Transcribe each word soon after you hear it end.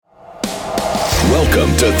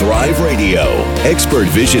Welcome to Thrive Radio, expert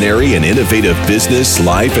visionary and innovative business,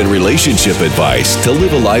 life, and relationship advice to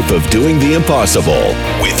live a life of doing the impossible.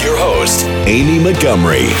 With your host, Amy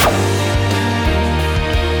Montgomery.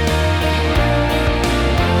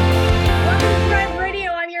 Welcome to Thrive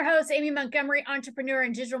Radio. I'm your host, Amy Montgomery, entrepreneur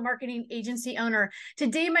and digital marketing agency owner.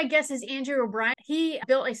 Today, my guest is Andrew O'Brien. He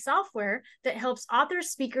built a software that helps authors,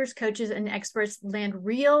 speakers, coaches, and experts land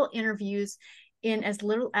real interviews in as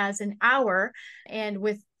little as an hour, and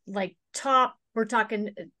with we're talking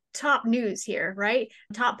top news here, right?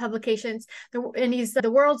 Top publications. And he's the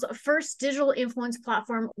world's first digital influence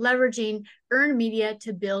platform leveraging earned media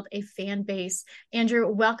to build a fan base.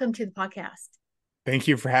 Andrew, welcome to the podcast. Thank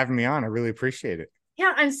you for having me on. I really appreciate it.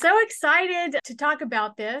 Yeah, I'm so excited to talk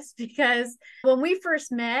about this because when we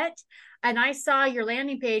first met and I saw your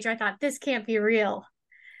landing page, I thought, this can't be real.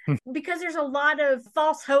 Because there's a lot of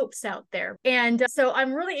false hopes out there. And so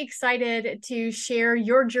I'm really excited to share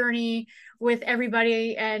your journey with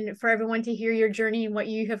everybody and for everyone to hear your journey and what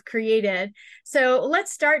you have created. So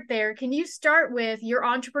let's start there. Can you start with your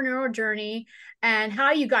entrepreneurial journey and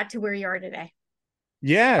how you got to where you are today?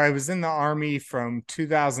 Yeah, I was in the Army from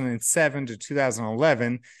 2007 to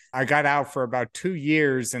 2011. I got out for about 2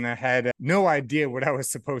 years and I had no idea what I was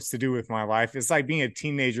supposed to do with my life. It's like being a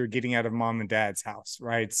teenager getting out of mom and dad's house,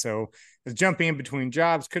 right? So I was jumping in between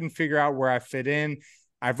jobs, couldn't figure out where I fit in.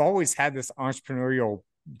 I've always had this entrepreneurial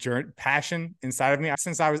passion inside of me.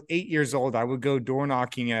 Since I was 8 years old, I would go door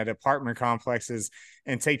knocking at apartment complexes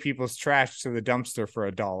and take people's trash to the dumpster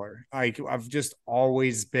for $1. Like, I've just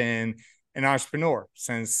always been an entrepreneur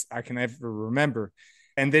since I can ever remember.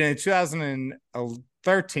 And then in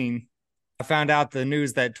 2013, I found out the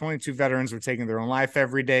news that 22 veterans were taking their own life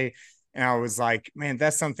every day. And I was like, man,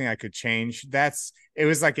 that's something I could change. It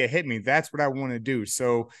was like it hit me. That's what I want to do.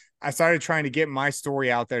 So I started trying to get my story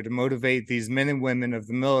out there to motivate these men and women of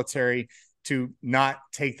the military to not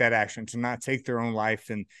take that action, to not take their own life.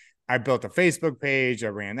 And I built a Facebook page. I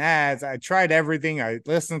ran ads. I tried everything. I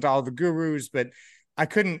listened to all the gurus, but I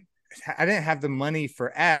didn't have the money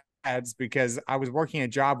for ads because I was working a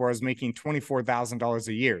job where I was making $24,000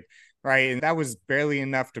 a year, right? And that was barely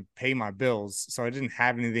enough to pay my bills. So I didn't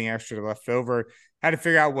have anything extra left over. I had to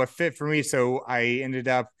figure out what fit for me. So I ended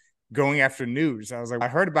up going after news. I was like, I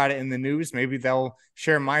heard about it in the news. Maybe they'll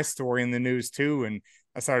share my story in the news too. And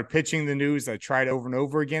I started pitching the news. I tried over and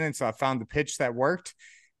over again. And so I found the pitch that worked.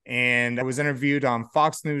 And I was interviewed on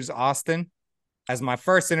Fox News Austin as my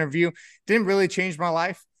first interview. Didn't really change my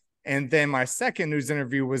life. And then my second news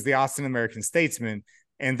interview was the Austin American-Statesman,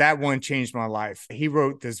 and that one changed my life. He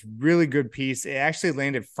wrote this really good piece. It actually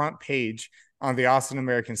landed front page on the Austin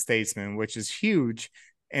American-Statesman, which is huge.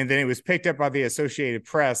 And then it was picked up by the Associated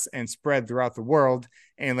Press and spread throughout the world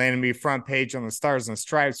and landed me front page on the Stars and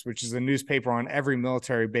Stripes, which is a newspaper on every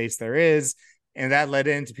military base there is. And that led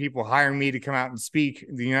into people hiring me to come out and speak.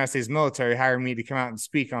 The United States military hired me to come out and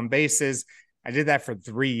speak on bases. I did that for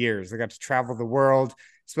 3 years. I got to travel the world.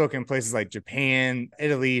 Spoke in places like Japan,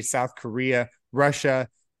 Italy, South Korea, Russia,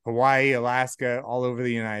 Hawaii, Alaska, all over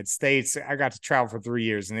the United States. I got to travel for 3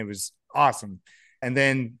 years and it was awesome. And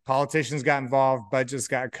then politicians got involved, budgets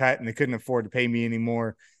got cut, and they couldn't afford to pay me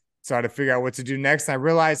anymore. So I had to figure out what to do next. And I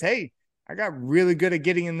realized, hey, I got really good at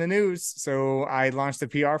getting in the news. So I launched a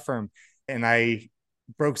PR firm and I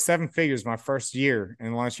broke 7 figures my first year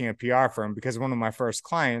in launching a PR firm because one of my first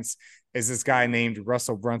clients is this guy named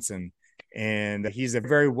Russell Brunson. And he's a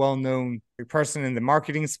very well-known person in the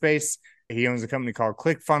marketing space. He owns a company called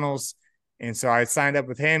ClickFunnels. And so I signed up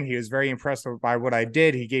with him. He was very impressed by what I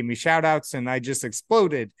did. He gave me shout outs and I just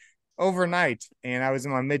exploded overnight. And I was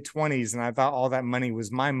in my mid-20s and I thought all that money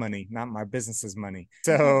was my money, not my business's money.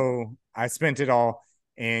 So I spent it all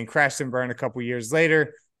and crashed and burned a couple years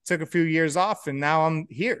later. Took a few years off and now I'm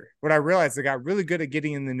here. What I realized, I got really good at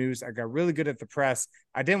getting in the news. I got really good at the press.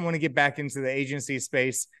 I didn't want to get back into the agency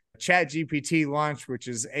space. ChatGPT launched, which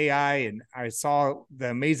is AI, and I saw the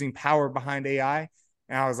amazing power behind AI.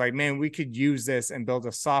 And I was like, man, we could use this and build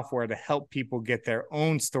a software to help people get their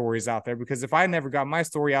own stories out there. Because if I never got my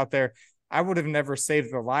story out there, I would have never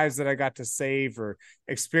saved the lives that I got to save or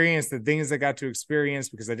experienced the things I got to experience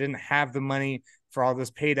because I didn't have the money for all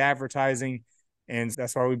this paid advertising. And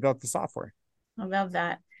that's why we built the software. I love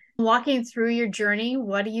that. Walking through your journey,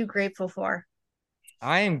 what are you grateful for?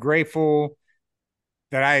 I am grateful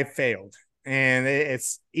that I failed. And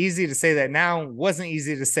it's easy to say that now. It wasn't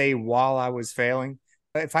easy to say while I was failing.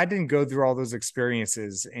 But if I didn't go through all those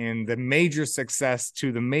experiences and the major success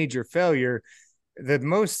to the major failure, the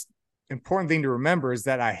most important thing to remember is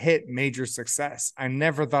that I hit major success. I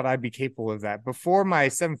never thought I'd be capable of that. Before my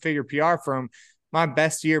 7-figure PR firm, my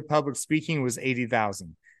best year public speaking was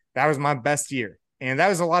 80,000. That was my best year. And that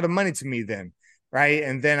was a lot of money to me then. Right.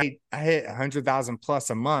 And then I hit 100,000 plus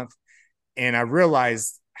a month, and I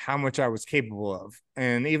realized how much I was capable of.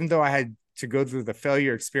 And even though I had to go through the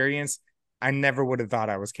failure experience, I never would have thought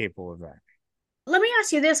I was capable of that. Let me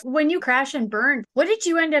ask you this. When you crash and burned, what did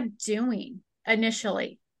you end up doing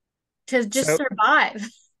initially to just survive?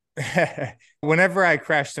 Whenever I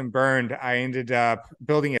crashed and burned, I ended up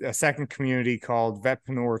building a second community called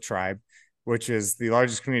Vetpreneur Tribe, which is the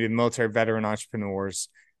largest community of military veteran entrepreneurs.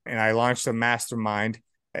 And I launched a mastermind,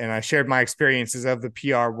 and I shared my experiences of the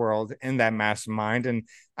PR world in that mastermind. And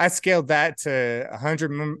I scaled that to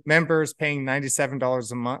 100 members paying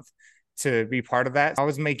 $97 a month to be part of that. I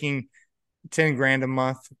was making 10 grand a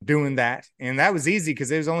month doing that. And that was easy because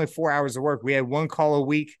it was only 4 hours of work. We had one call a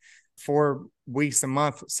week, 4 weeks a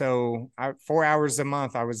month. So 4 hours a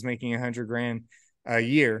month, I was making 100 grand a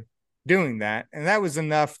year doing that. And that was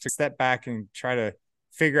enough to step back and try to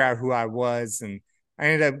figure out who I was. And I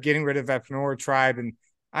ended up getting rid of Vetpreneur Tribe, and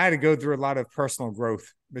I had to go through a lot of personal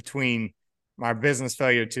growth between my business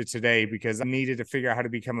failure to today, because I needed to figure out how to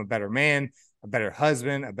become a better man, a better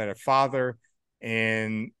husband, a better father.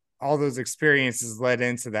 And all those experiences led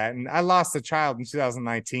into that. And I lost a child in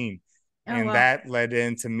 2019. And wow, that led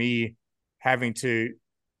into me having to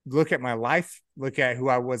look at my life, look at who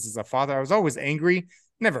I was as a father. I was always angry,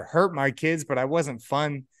 never hurt my kids, but I wasn't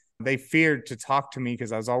fun. They feared to talk to me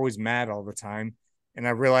because I was always mad all the time. And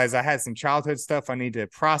I realized I had some childhood stuff I need to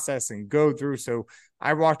process and go through. So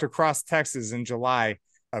I walked across Texas in July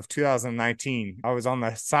of 2019. I was on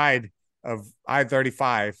the side of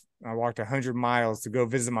I-35. I walked 100 miles to go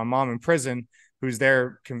visit my mom in prison, who's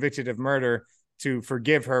there convicted of murder, to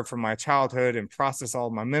forgive her for my childhood and process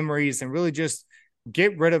all my memories and really just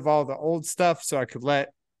get rid of all the old stuff so I could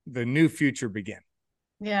let the new future begin.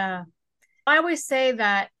 Yeah. I always say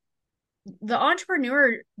that the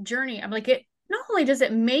entrepreneur journey, I'm like, it not only does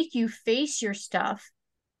it make you face your stuff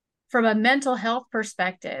from a mental health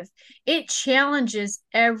perspective, it challenges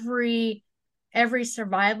every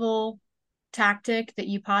survival tactic that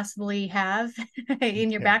you possibly have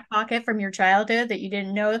in your back pocket from your childhood that you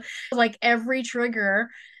didn't know, like every trigger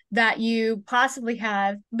that you possibly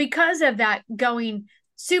have because of that going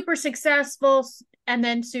super successful and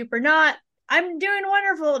then super not. I'm doing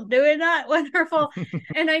wonderful, doing not wonderful.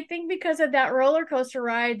 And I think because of that roller coaster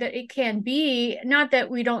ride that it can be, not that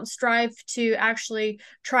we don't strive to actually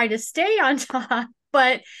try to stay on top,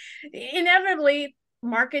 but inevitably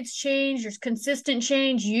markets change, there's consistent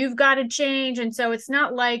change, you've got to change. And so it's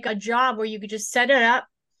not like a job where you could just set it up.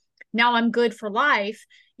 Now I'm good for life.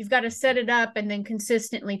 You've got to set it up and then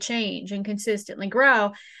consistently change and consistently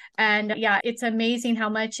grow. And yeah, it's amazing how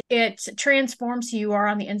much it transforms who you are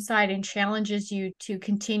on the inside and challenges you to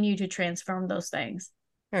continue to transform those things.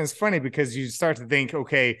 And it's funny because you start to think,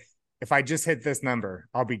 okay, if I just hit this number,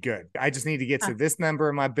 I'll be good. I just need to get to this number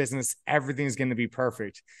in my business. Everything's going to be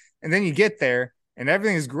perfect. And then you get there and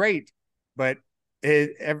everything is great, but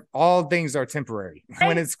all things are temporary.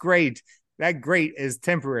 When it's great, that great is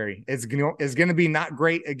temporary. It's going to be not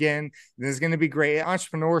great again. There's going to be great.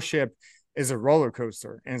 Entrepreneurship is a roller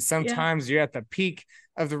coaster. And sometimes you're at the peak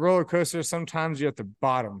of the roller coaster. Sometimes you're at the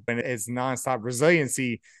bottom, and it's nonstop.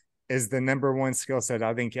 Resiliency is the number one skill set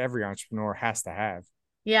I think every entrepreneur has to have.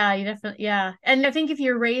 Yeah, you definitely, yeah. And I think if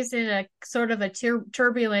you're raised in a sort of a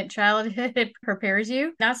turbulent childhood, it prepares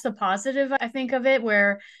you. That's the positive, I think, of it,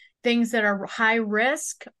 where things that are high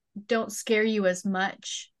risk don't scare you as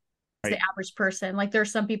much. The average person. Like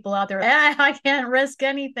there's some people out there, I can't risk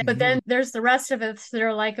anything. But then there's the rest of us that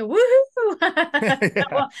are like, woohoo.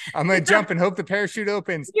 Yeah. I'm going to jump and hope the parachute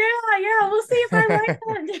opens. Yeah. We'll see if I like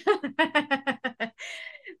that.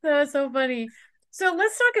 That's so funny. So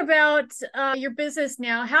let's talk about your business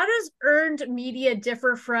now. How does earned media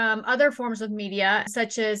differ from other forms of media,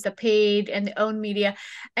 such as the paid and the owned media?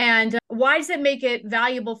 And why does it make it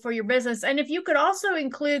valuable for your business? And if you could also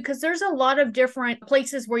include, because there's a lot of different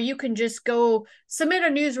places where you can just go submit a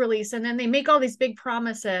news release and then they make all these big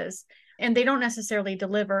promises and they don't necessarily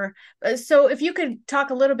deliver. So if you could talk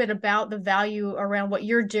a little bit about the value around what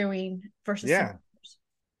you're doing versus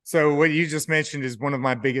So what you just mentioned is one of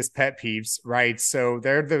my biggest pet peeves, right? So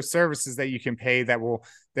there are those services that you can pay that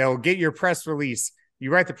they'll get your press release.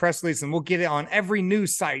 You write the press release and we'll get it on every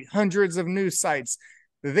news site, hundreds of news sites.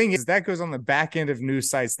 The thing is that goes on the back end of news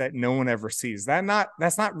sites that no one ever sees.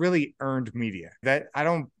 That's not really earned media. That I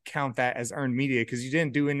don't count that as earned media because you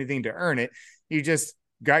didn't do anything to earn it. You just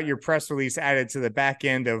got your press release added to the back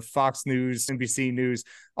end of Fox News, NBC News,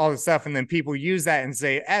 all the stuff. And then people use that and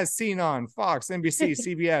say, as seen on Fox, NBC,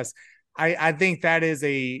 CBS. I think that is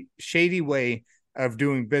a shady way of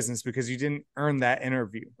doing business because you didn't earn that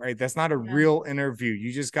interview, right? That's not a real interview.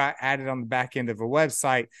 You just got added on the back end of a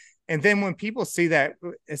website. And then when people see that,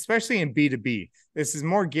 especially in B2B, this is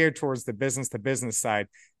more geared towards the business to business side.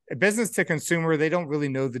 Business to consumer, they don't really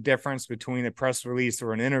know the difference between a press release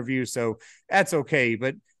or an interview. So that's okay.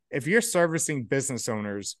 But if you're servicing business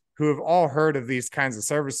owners who have all heard of these kinds of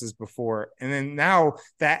services before, and then now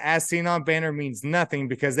that as seen on banner means nothing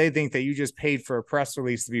because they think that you just paid for a press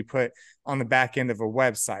release to be put on the back end of a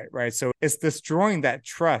website, right? So it's destroying that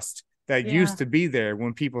trust that used to be there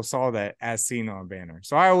when people saw that as seen on banner.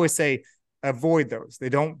 So I always say, avoid those. They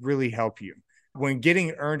don't really help you. When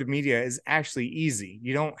getting earned media is actually easy.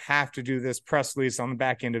 You don't have to do this press release on the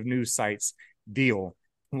back end of news sites deal.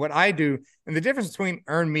 What I do, and the difference between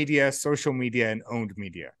earned media, social media, and owned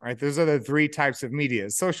media, right? Those are the three types of media.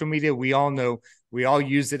 Social media, we all know, we all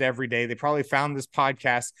use it every day. They probably found this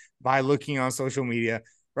podcast by looking on social media,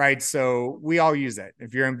 right? So we all use it.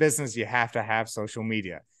 If you're in business, you have to have social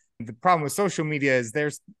media. The problem with social media is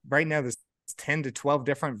there's right now this 10 to 12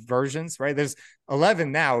 different versions, right? There's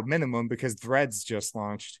 11 now minimum because Threads just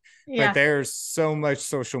launched, but there's so much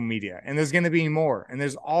social media and there's going to be more and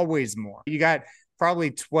there's always more. You got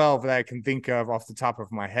probably 12 that I can think of off the top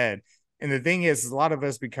of my head. And the thing is a lot of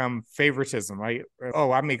us become favoritism, right?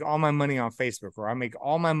 Oh, I make all my money on Facebook, or I make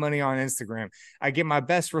all my money on Instagram. I get my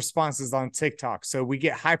best responses on TikTok. So we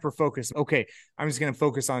get hyper focused. Okay, I'm just going to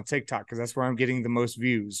focus on TikTok because that's where I'm getting the most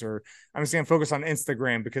views, or I'm just going to focus on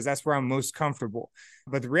Instagram because that's where I'm most comfortable.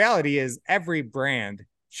 But the reality is every brand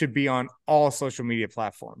should be on all social media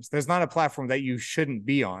platforms. There's not a platform that you shouldn't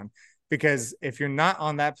be on, because if you're not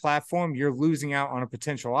on that platform, you're losing out on a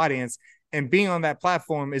potential audience. And being on that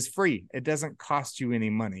platform is free. It doesn't cost you any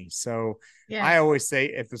money. So I always say,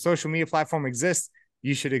 if the social media platform exists,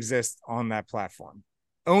 you should exist on that platform.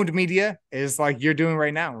 Owned media is like you're doing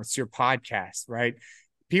right now. It's your podcast, right?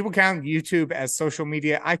 People count YouTube as social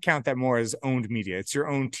media. I count that more as owned media. It's your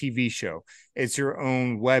own TV show. It's your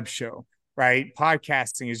own web show, right?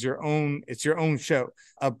 Podcasting is it's your own show.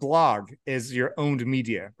 A blog is your owned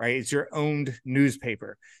media, right? It's your owned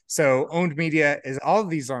newspaper. So owned media is, all of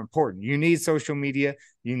these are important. You need social media,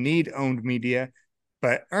 you need owned media,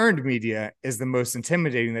 but earned media is the most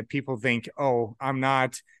intimidating, that people think, oh, I'm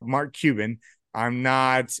not Mark Cuban, I'm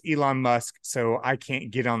not Elon Musk, so I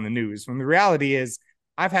can't get on the news. When the reality is,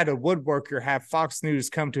 I've had a woodworker have Fox News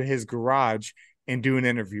come to his garage and do an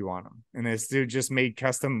interview on him. And this dude just made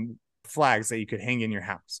custom flags that you could hang in your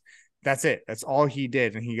house. That's it. That's all he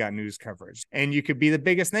did. And he got news coverage. And you could be the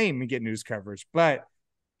biggest name and get news coverage. But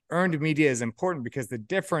earned media is important because the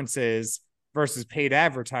difference is, versus paid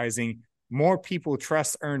advertising, more people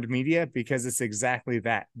trust earned media because it's exactly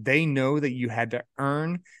that. They know that you had to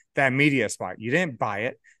earn that media spot. You didn't buy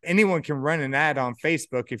it. Anyone can run an ad on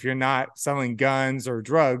Facebook. If you're not selling guns or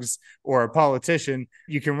drugs or a politician,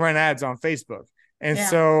 you can run ads on Facebook. And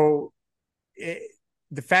so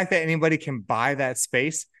the fact that anybody can buy that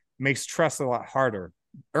space makes trust a lot harder.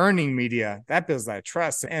 Earning media, that builds that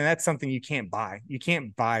trust. And that's something you can't buy. You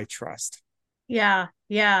can't buy trust. Yeah.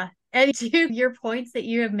 Yeah. And to your points that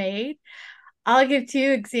you have made, I'll give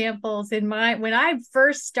two examples. When I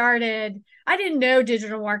first started, I didn't know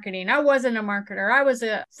digital marketing. I wasn't a marketer. I was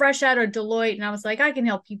fresh out of Deloitte, and I was like, I can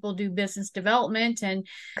help people do business development and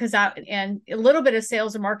a little bit of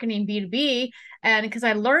sales and marketing B2B, and because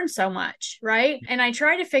I learned so much, right? And I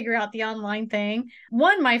tried to figure out the online thing.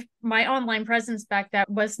 My online presence back then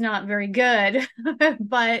was not very good,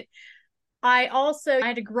 but I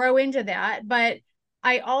had to grow into that. But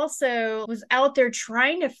I also was out there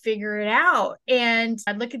trying to figure it out. And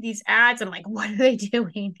I'd look at these ads. I'm like, what are they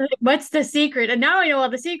doing? What's the secret? And now I know all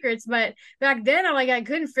the secrets. But back then, I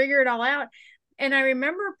couldn't figure it all out. And I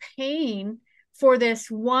remember paying for this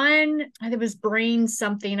one, it was Brain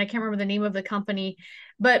something. I can't remember the name of the company,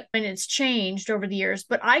 and it's changed over the years.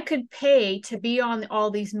 But I could pay to be on all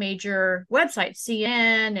these major websites,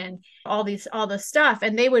 CNN and all the stuff.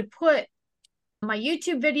 And they would put my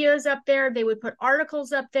YouTube videos up there. They would put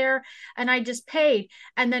articles up there, and I just paid.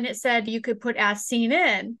 And then it said you could put as seen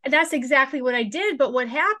in. And that's exactly what I did. But what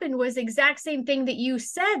happened was the exact same thing that you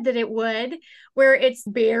said that it would, where it's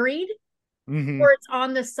buried, or it's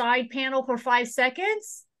on the side panel for 5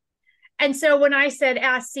 seconds. And so when I said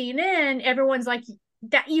as seen in, everyone's like,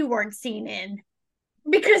 that you weren't seen in.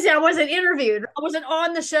 Because I wasn't interviewed, I wasn't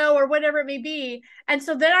on the show or whatever it may be. And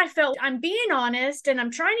so then I felt I'm being honest, and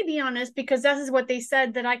I'm trying to be honest because this is what they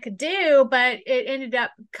said that I could do, but it ended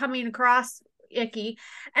up coming across icky.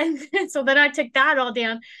 And so then I took that all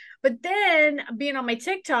down. But then being on my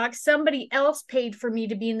TikTok, somebody else paid for me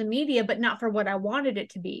to be in the media, but not for what I wanted it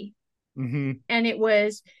to be. And it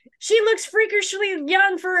was she looks freakishly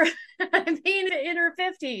young for being in her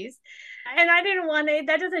 50s. And I didn't want it.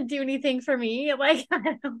 That doesn't do anything for me. Like,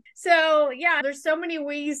 so yeah, there's so many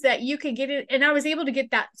ways that you can get it. And I was able to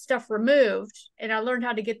get that stuff removed, and I learned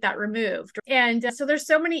how to get that removed. And so there's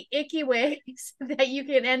so many icky ways that you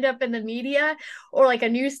can end up in the media, or like a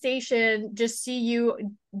news station just see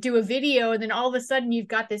you do a video, and then all of a sudden you've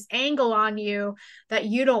got this angle on you that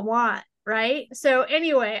you don't want. Right. So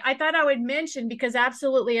anyway, I thought I would mention, because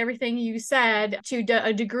absolutely everything you said to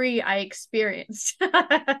a degree I experienced.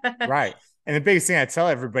 Right. And the biggest thing I tell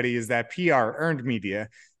everybody is that PR, earned media,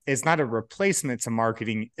 is not a replacement to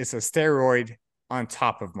marketing. It's a steroid on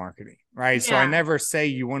top of marketing. Right. Yeah. So I never say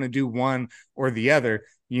you want to do one or the other.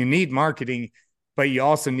 You need marketing, but you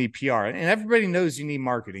also need PR. And everybody knows you need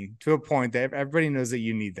marketing to a point that everybody knows that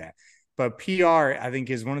you need that. But PR, I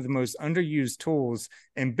think, is one of the most underused tools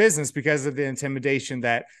in business because of the intimidation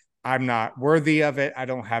that I'm not worthy of it. I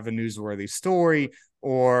don't have a newsworthy story,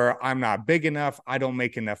 or I'm not big enough. I don't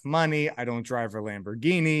make enough money. I don't drive a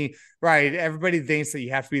Lamborghini, right? Everybody thinks that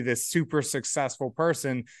you have to be this super successful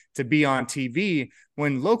person to be on TV,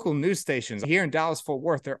 when local news stations here in Dallas-Fort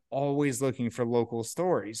Worth, they're always looking for local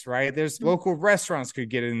stories, right? There's local restaurants could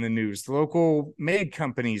get in the news. Local maid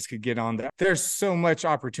companies could get on that. There's so much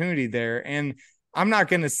opportunity there. And I'm not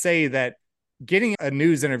going to say that getting a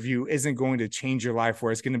news interview isn't going to change your life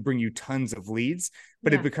where it's going to bring you tons of leads,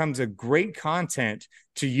 but it becomes a great content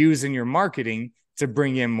to use in your marketing to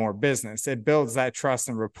bring in more business. It builds that trust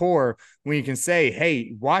and rapport when you can say,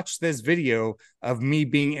 hey, watch this video of me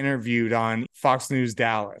being interviewed on Fox News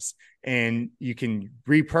Dallas. And you can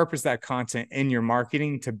repurpose that content in your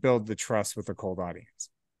marketing to build the trust with a cold audience.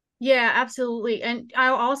 Yeah, absolutely. And I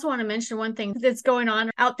also want to mention one thing that's going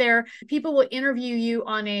on out there. People will interview you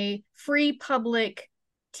on a free public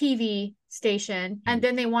TV station, and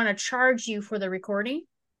then they want to charge you for the recording.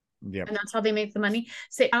 Yep. And that's how they make the money.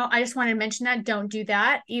 So I just wanted to mention that. Don't do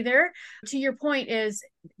that either. To your point is,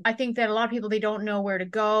 I think that a lot of people, they don't know where to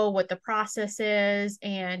go, what the process is,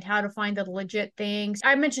 and how to find the legit things.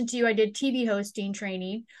 I mentioned to you, I did TV hosting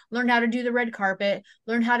training, learned how to do the red carpet,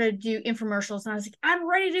 learned how to do infomercials. And I was like, I'm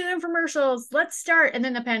ready to do infomercials. Let's start. And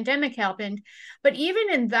then the pandemic happened. But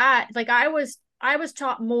even in that, like I was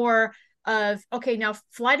taught more of, okay, now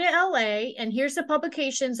fly to LA, and here's the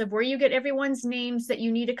publications of where you get everyone's names that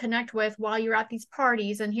you need to connect with while you're at these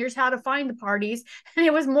parties, and here's how to find the parties. And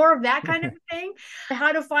it was more of that kind of thing,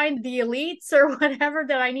 how to find the elites or whatever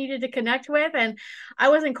that I needed to connect with. And I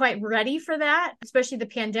wasn't quite ready for that, especially the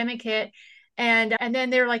pandemic hit. And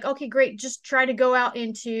then they're like, okay, great, just try to go out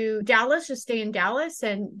into Dallas, just stay in Dallas,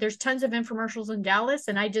 and there's tons of infomercials in Dallas.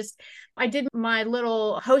 And I did my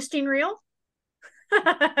little hosting reel.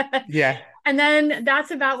 Yeah. And then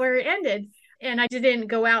that's about where it ended. And I didn't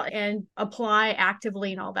go out and apply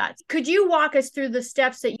actively and all that. Could you walk us through the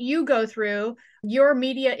steps that you go through, your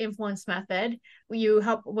media influence method? You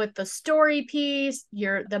help with the story piece,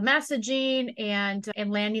 the messaging, and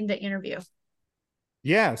landing the interview.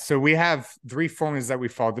 Yeah. So we have 3 formulas that we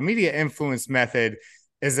follow. The media influence method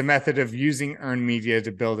is a method of using earned media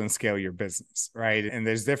to build and scale your business, right? And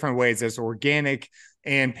there's different ways. There's organic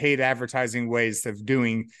and paid advertising ways of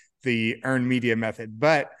doing the earned media method,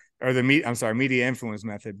 media influence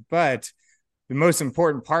method. But the most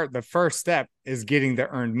important part, the first step, is getting the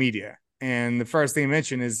earned media. And the first thing I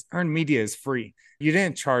mentioned is earned media is free. You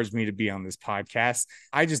didn't charge me to be on this podcast.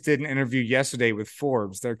 I just did an interview yesterday with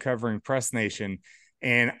Forbes. They're covering Press Nation.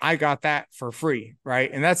 And I got that for free, right?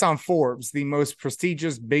 And that's on Forbes, the most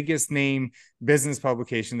prestigious, biggest name business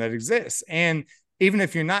publication that exists. And even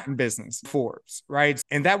if you're not in business, Forbes, right?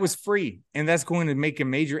 And that was free. And that's going to make a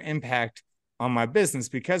major impact on my business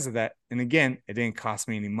because of that. And again, it didn't cost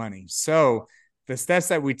me any money. So the steps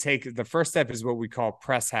that we take, the first step is what we call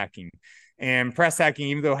press hacking. And press hacking,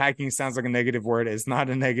 even though hacking sounds like a negative word, is not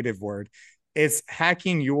a negative word. It's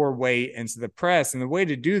hacking your way into the press. And the way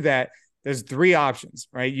to do that, there's 3 options,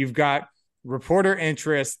 right? You've got reporter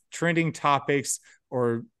interest, trending topics,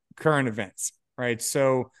 or current events, right?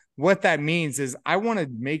 So what that means is I want to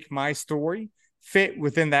make my story fit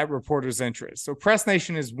within that reporter's interest. So Press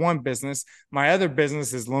Nation is one business. My other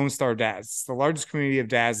business is Lone Star Dads. It's the largest community of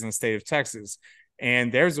dads in the state of Texas.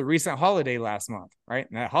 And there's a recent holiday last month, right?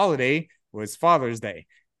 And that holiday was Father's Day.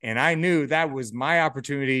 And I knew that was my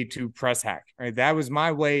opportunity to press hack, right? That was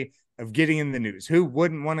my way of getting in the news. Who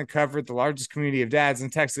wouldn't want to cover the largest community of dads in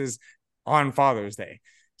Texas on Father's Day?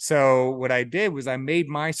 So what I did was I made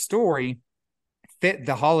my story fit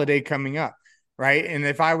the holiday coming up, right? And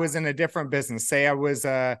if I was in a different business, say I was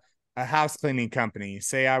a house cleaning company,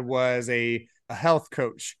 say I was a health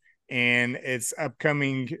coach, and it's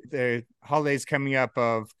upcoming, the holidays coming up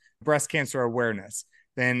of breast cancer awareness,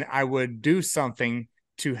 then I would do something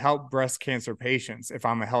to help breast cancer patients. If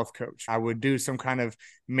I'm a health coach, I would do some kind of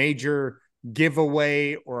major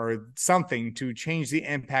giveaway or something to change the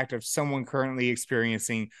impact of someone currently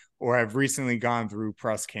experiencing or have recently gone through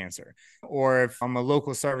breast cancer. Or if I'm a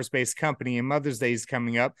local service-based company and Mother's Day is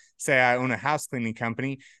coming up, say I own a house cleaning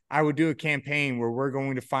company, I would do a campaign where we're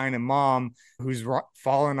going to find a mom who's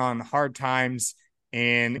fallen on hard times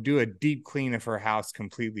and do a deep clean of her house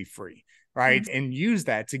completely free. Right. Mm-hmm. And use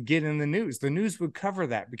that to get in the news. The news would cover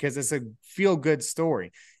that because it's a feel good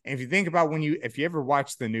story. And if you think about if you ever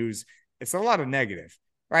watch the news, it's a lot of negative,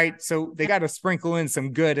 right? So they got to sprinkle in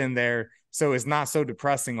some good in there so it's not so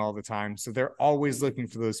depressing all the time. So they're always looking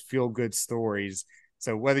for those feel good stories.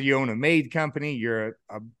 So whether you own a maid company, you're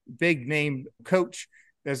a big name coach,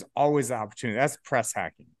 there's always the opportunity. That's press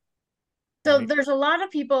hacking. So there's a lot of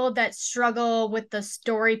people that struggle with the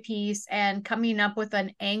story piece and coming up with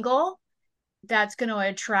an angle that's going to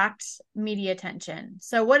attract media attention.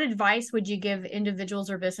 So what advice would you give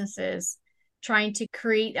individuals or businesses trying to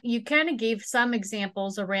create? You kind of gave some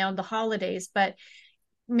examples around the holidays, but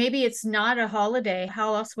maybe it's not a holiday.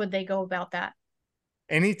 How else would they go about that?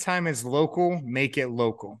 Anytime it's local, make it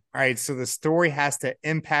local. All right. So the story has to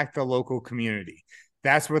impact the local community.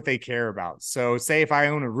 That's what they care about. So say if I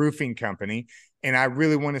own a roofing company and I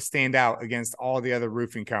really want to stand out against all the other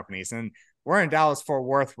roofing companies, and we're in Dallas-Fort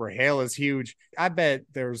Worth where hail is huge. I bet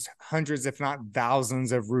there's hundreds, if not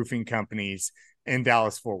thousands of roofing companies in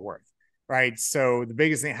Dallas-Fort Worth, right? So the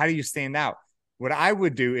biggest thing, how do you stand out? What I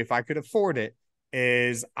would do if I could afford it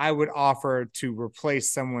is I would offer to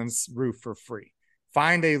replace someone's roof for free.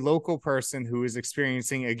 Find a local person who is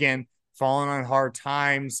experiencing, again, falling on hard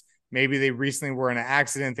times. Maybe they recently were in an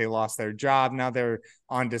accident. They lost their job. Now they're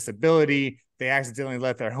on disability. They accidentally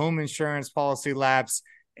let their home insurance policy lapse.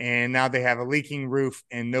 And now they have a leaking roof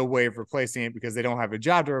and no way of replacing it because they don't have a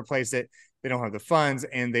job to replace it. They don't have the funds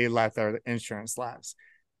and they let their insurance lapse.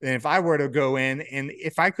 And if I were to go in and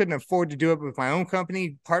if I couldn't afford to do it with my own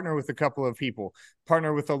company, partner with a couple of people,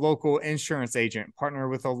 partner with a local insurance agent, partner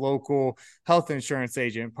with a local health insurance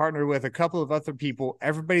agent, partner with a couple of other people,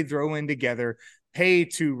 everybody throw in together, pay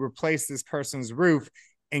to replace this person's roof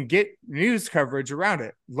and get news coverage around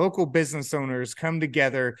it. Local business owners come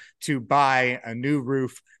together to buy a new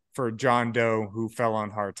roof for John Doe who fell on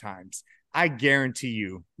hard times. I guarantee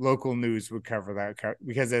you local news would cover that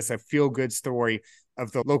because it's a feel-good story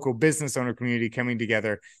of the local business owner community coming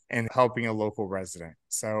together and helping a local resident.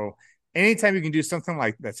 So anytime you can do something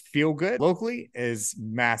like that's feel good locally is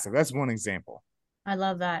massive. That's one example. I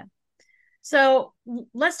love that. So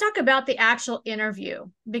let's talk about the actual interview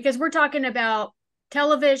because we're talking about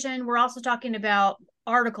television. We're also talking about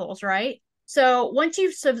articles, right? So once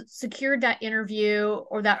you've secured that interview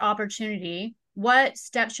or that opportunity, what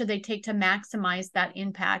steps should they take to maximize that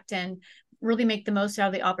impact and really make the most out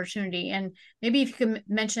of the opportunity? And maybe if you can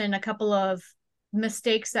mention a couple of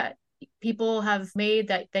mistakes that people have made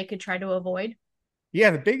that they could try to avoid.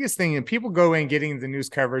 Yeah, the biggest thing, and people go in getting the news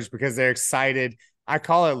coverage because they're excited. I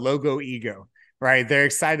call it logo ego, right? They're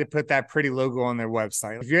excited to put that pretty logo on their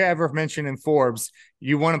website. If you're ever mentioned in Forbes,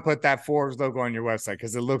 you want to put that Forbes logo on your website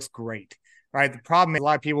because it looks great, right? The problem is a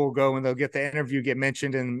lot of people will go and they'll get the interview, get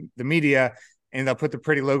mentioned in the media, and they'll put the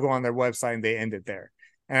pretty logo on their website and they end it there.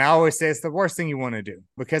 And I always say it's the worst thing you want to do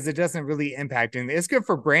because it doesn't really impact. And it's good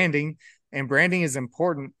for branding, and branding is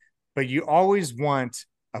important, but you always want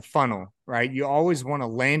a funnel, right? You always want a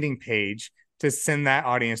landing page to send that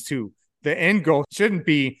audience to. The end goal shouldn't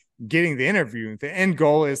be getting the interview. The end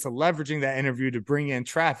goal is to leveraging that interview to bring in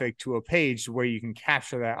traffic to a page where you can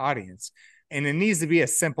capture that audience. And it needs to be a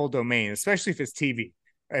simple domain, especially if it's TV.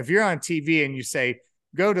 If you're on TV and you say,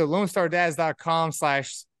 go to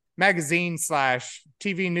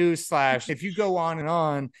LoneStarDads.com/magazine/TV news/ if you go on and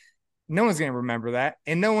on, no one's going to remember that.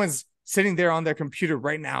 And no one's sitting there on their computer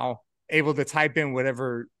right now able to type in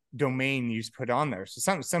whatever domain you put on there. So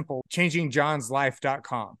something simple,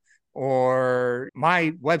 changingjohnslife.com or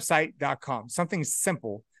mywebsite.com, something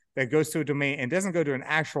simple that goes to a domain and doesn't go to an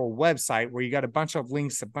actual website where you got a bunch of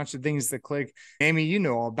links, a bunch of things to click. Amy, you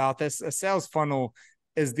know all about this. A sales funnel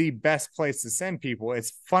is the best place to send people.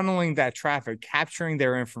 It's funneling that traffic, capturing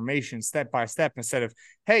their information step by step instead of,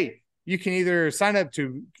 hey, you can either sign up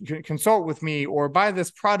to consult with me or buy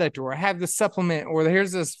this product or have this supplement or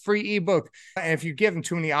here's this free ebook. And if you give them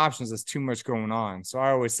too many options, there's too much going on. So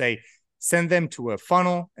I always say, send them to a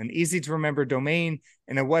funnel, an easy to remember domain,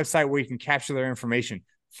 and a website where you can capture their information.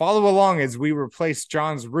 Follow along as we replace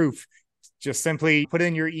John's roof. Just simply put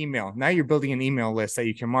in your email. Now you're building an email list that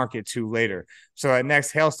you can market to later. So that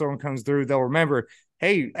next hailstorm comes through, they'll remember,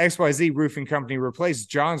 hey, XYZ roofing company replaced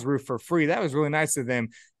John's roof for free. That was really nice of them.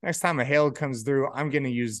 Next time a hail comes through, I'm going to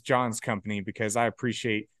use John's company because I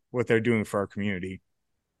appreciate what they're doing for our community.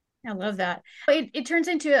 I love that. It turns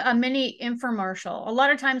into a mini infomercial. A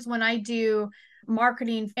lot of times when I do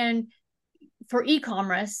marketing and for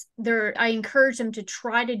e-commerce, I encourage them to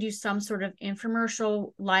try to do some sort of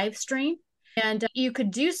infomercial live stream. And you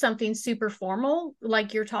could do something super formal,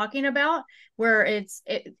 like you're talking about, where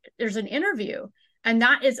there's an interview, and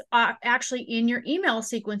that is actually in your email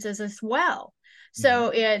sequences as well.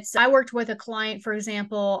 So I worked with a client, for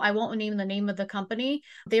example, I won't name the name of the company.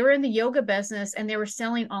 They were in the yoga business and they were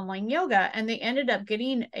selling online yoga, and they ended up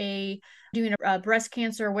doing a breast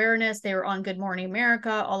cancer awareness. They were on Good Morning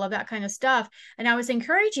America, all of that kind of stuff. And I was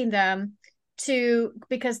encouraging them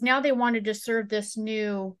because now they wanted to serve this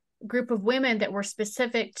new group of women that were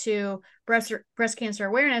specific to breast cancer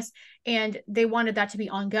awareness, and they wanted that to be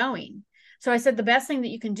ongoing. So I said, the best thing that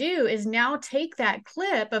you can do is now take that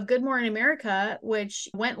clip of Good Morning America, which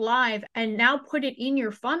went live, and now put it in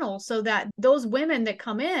your funnel so that those women that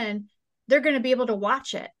come in, they're going to be able to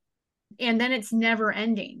watch it. And then it's never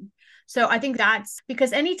ending. So I think that's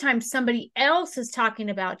because anytime somebody else is talking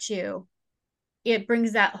about you, it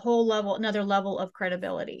brings that another level of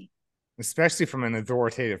credibility. Especially from an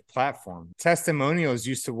authoritative platform. Testimonials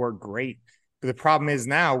used to work great, but the problem is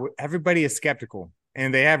now everybody is skeptical.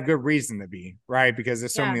 And they have good reason to be, right? Because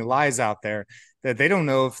there's so many lies out there that they don't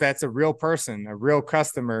know if that's a real person, a real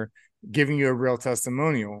customer giving you a real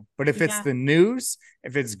testimonial. But if it's the news,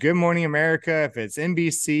 if it's Good Morning America, if it's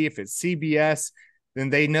NBC, if it's CBS, then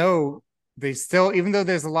they know they still, even though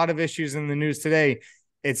there's a lot of issues in the news today,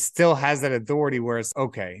 it still has that authority where it's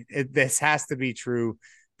okay. This has to be true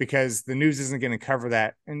because the news isn't going to cover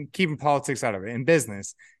that, and keeping politics out of it in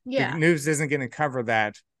business. The news isn't going to cover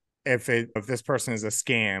that if this person is a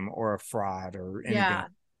scam or a fraud or anything.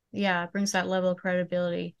 It brings that level of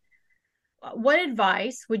credibility. What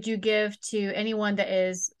advice would you give to anyone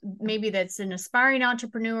that's an aspiring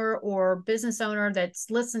entrepreneur or business owner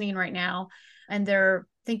that's listening right now, and they're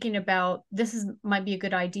thinking about might be a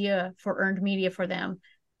good idea for earned media for them,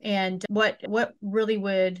 and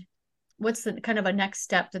what's the kind of a next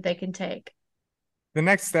step that they can take? The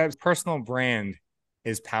next step, personal brand,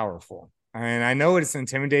 is powerful. And I know it's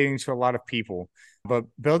intimidating to a lot of people, but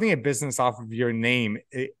building a business off of your name,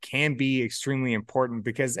 it can be extremely important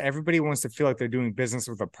because everybody wants to feel like they're doing business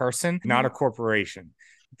with a person, not a corporation.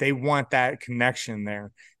 They want that connection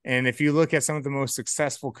there. And if you look at some of the most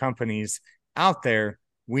successful companies out there,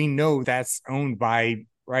 we know that's owned by,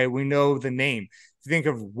 right? We know the name. If you think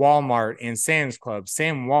of Walmart and Sam's Club,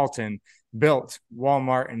 Sam Walton built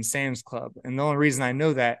Walmart and Sam's Club. And the only reason I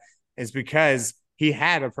know that is because he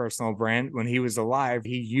had a personal brand when he was alive.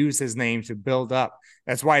 He used his name to build up.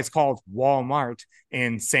 That's why it's called Walmart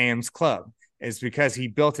and Sam's Club. It's because he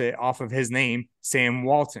built it off of his name, Sam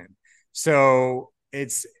Walton. So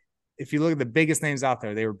if you look at the biggest names out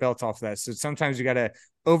there, they were built off of that. So sometimes you got to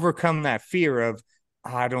overcome that fear of,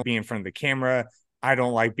 I don't be in front of the camera. I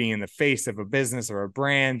don't like being in the face of a business or a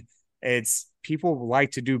brand. It's people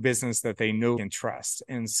like to do business that they know and trust.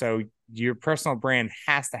 And so your personal brand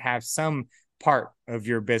has to have some part of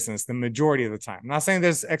your business the majority of the time. I'm not saying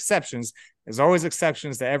there's exceptions. There's always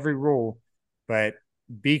exceptions to every rule, but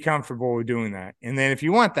be comfortable with doing that. And then if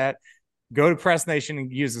you want that, go to Press Nation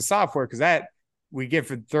and use the software, because that we give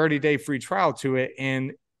for 30-day free trial to it.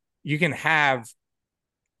 And you can have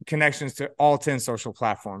connections to all 10 social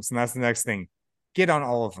platforms. And that's the next thing. Get on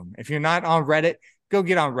all of them. If you're not on Reddit, go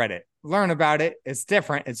get on Reddit. Learn about it. It's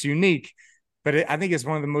different. It's unique. But I think it's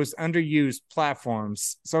one of the most underused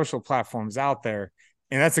platforms, social platforms out there.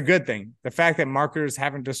 And that's a good thing. The fact that marketers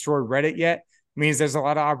haven't destroyed Reddit yet means there's a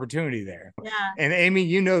lot of opportunity there. Yeah. And Amy,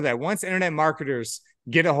 you know that once internet marketers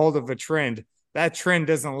get a hold of a trend, that trend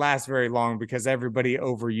doesn't last very long because everybody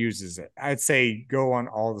overuses it. I'd say go on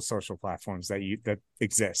all the social platforms that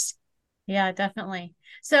exist. Yeah, definitely.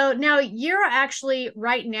 So now you're actually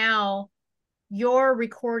right now, you're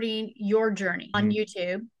recording your journey on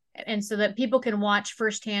YouTube. And so that people can watch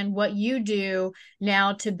firsthand what you do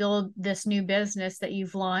now to build this new business that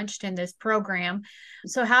you've launched in this program.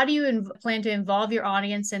 So how do you plan to involve your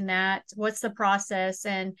audience in that? What's the process,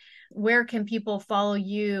 and where can people follow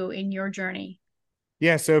you in your journey?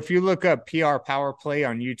 Yeah, so if you look up PR Power Play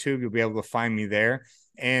on YouTube, you'll be able to find me there.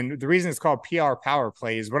 And the reason it's called PR Power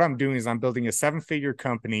Play is what I'm doing is I'm building a 7-figure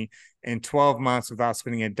company in 12 months without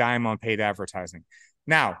spending a dime on paid advertising.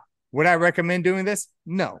 Now, would I recommend doing this?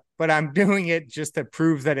 No, but I'm doing it just to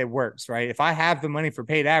prove that it works, right? If I have the money for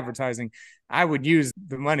paid advertising, I would use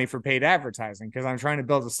the money for paid advertising because I'm trying to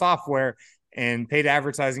build a software And paid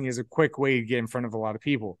advertising is a quick way to get in front of a lot of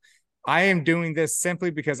people. I am doing this simply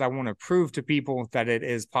because I want to prove to people that it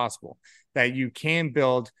is possible, that you can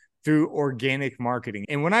build through organic marketing.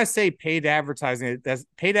 And when I say paid advertising, that's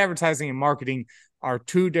paid advertising and marketing are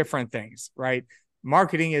two different things, right?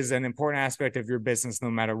 Marketing is an important aspect of your business,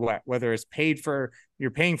 no matter what, whether it's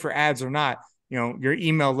you're paying for ads or not. Your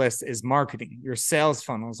email list is marketing. Your sales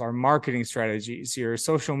funnels are marketing strategies. Your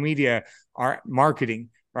social media are marketing,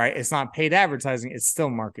 right? It's not paid advertising. It's still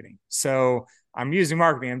marketing. So I'm using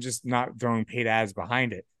marketing. I'm just not throwing paid ads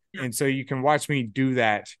behind it. Yeah. And so you can watch me do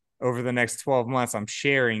that over the next 12 months. I'm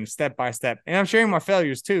sharing step by step, and I'm sharing my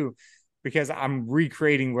failures too, because I'm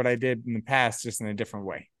recreating what I did in the past, just in a different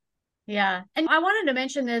way. Yeah. And I wanted to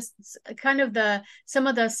mention this kind of some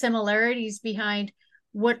of the similarities behind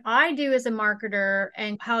what I do as a marketer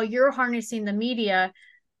and how you're harnessing the media,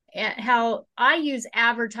 and how I use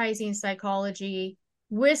advertising psychology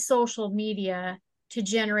with social media to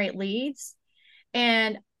generate leads.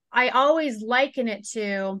 And I always liken it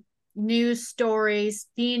to news stories,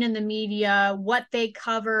 being in the media, what they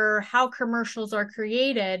cover, how commercials are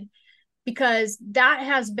created, because that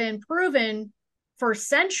has been proven for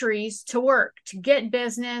centuries to work, to get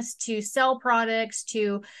business, to sell products,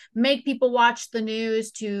 to make people watch the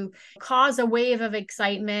news, to cause a wave of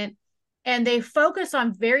excitement. And they focus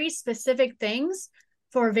on very specific things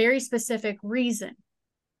for a very specific reason.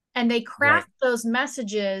 And they craft those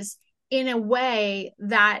messages in a way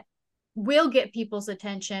that will get people's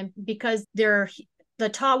attention because they're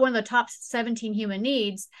one of the top 17 human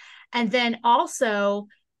needs. And then also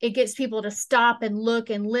it gets people to stop and look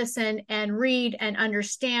and listen and read and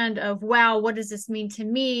understand of, wow, what does this mean to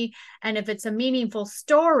me? And if it's a meaningful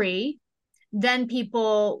story, then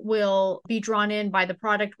people will be drawn in by the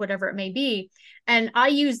product, whatever it may be. And I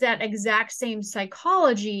use that exact same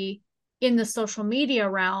psychology in the social media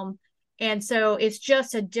realm. And so it's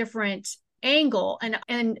just a different angle.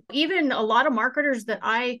 And even a lot of marketers that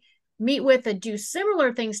I meet with that do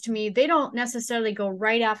similar things to me, they don't necessarily go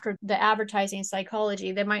right after the advertising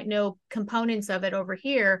psychology. They might know components of it over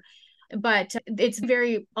here, but it's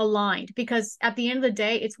very aligned because at the end of the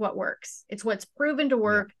day, it's what works. It's what's proven to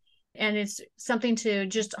work. Yeah. And it's something to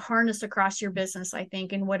just harness across your business, I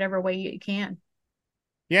think, in whatever way you can.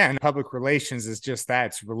 Yeah. And public relations is just that.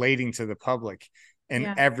 It's relating to the public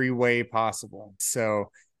in every way possible. So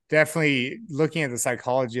definitely looking at the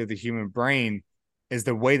psychology of the human brain is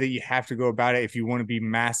the way that you have to go about it if you want to be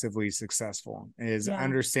massively successful, is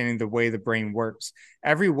understanding the way the brain works.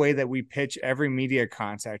 Every way that we pitch, every media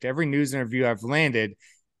contact, every news interview I've landed,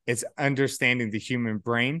 it's understanding the human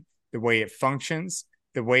brain, the way it functions,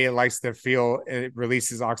 the way it likes to feel. It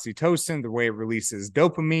releases oxytocin, the way it releases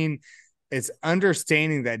dopamine. It's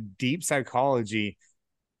understanding that deep psychology.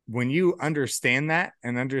 When you understand that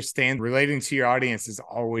and understand relating to your audience is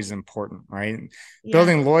always important, right? Yeah.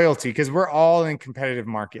 Building loyalty, because we're all in competitive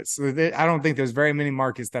markets. So I don't think there's very many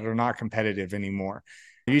markets that are not competitive anymore.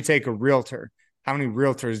 You take a realtor. How many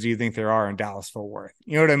realtors do you think there are in Dallas-Fort Worth?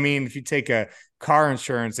 You know what I mean? If you take a car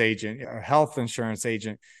insurance agent, a health insurance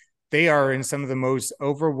agent, they are in some of the most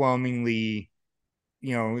overwhelmingly,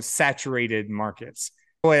 saturated markets.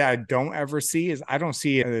 What I don't ever see is I don't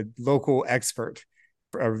see a local expert,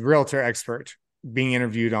 a realtor expert being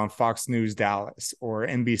interviewed on Fox News Dallas or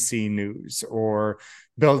NBC News, or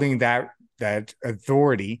building that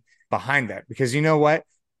authority behind that. Because you know what?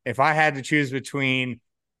 If I had to choose between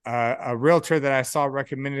a realtor that I saw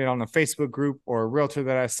recommended on a Facebook group or a realtor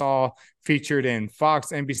that I saw featured in Fox,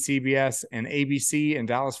 NBC, CBS, and ABC in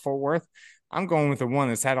Dallas-Fort Worth, I'm going with the one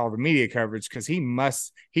that's had all the media coverage, because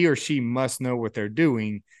he or she must know what they're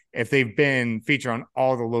doing if they've been featured on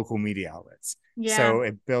all the local media outlets. Yeah. So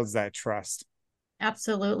it builds that trust.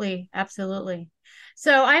 Absolutely. Absolutely.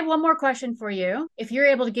 So I have one more question for you. If you're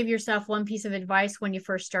able to give yourself one piece of advice when you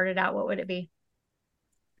first started out, what would it be?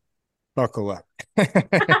 Buckle up.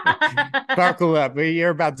 Buckle up. You're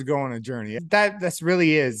about to go on a journey. That's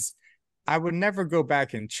really is. I would never go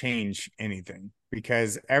back and change anything,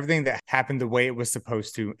 because everything that happened the way it was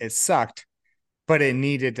supposed to, it sucked, but it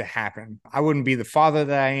needed to happen. I wouldn't be the father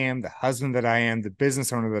that I am, the husband that I am, the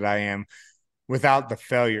business owner that I am, without the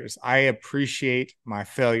failures. I appreciate my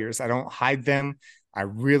failures. I don't hide them. I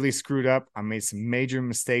really screwed up. I made some major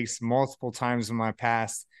mistakes multiple times in my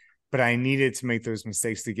past, but I needed to make those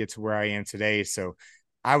mistakes to get to where I am today. So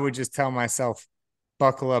I would just tell myself,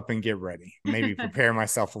 buckle up and get ready. Maybe prepare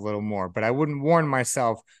myself a little more, but I wouldn't warn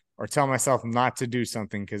myself or tell myself not to do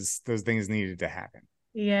something, because those things needed to happen.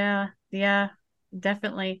 Yeah,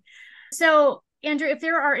 definitely. So Andrew, if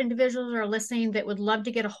there are individuals who are listening that would love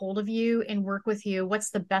to get a hold of you and work with you, what's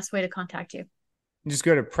the best way to contact you? just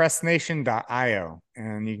go to pressnation.io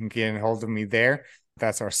and you can get a hold of me there.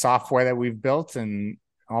 That's our software that we've built, and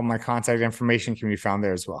all my contact information can be found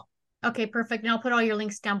there as well. Okay, perfect. And I'll put all your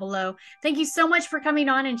links down below. Thank you so much for coming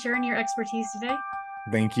on and sharing your expertise today.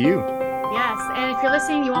 Thank you. Yes. And if you're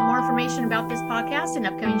listening, you want more information about this podcast and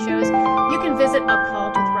upcoming shows, you can visit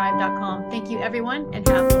upcalltothrive.com. Thank you, everyone, and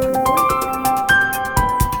have a wonderful week.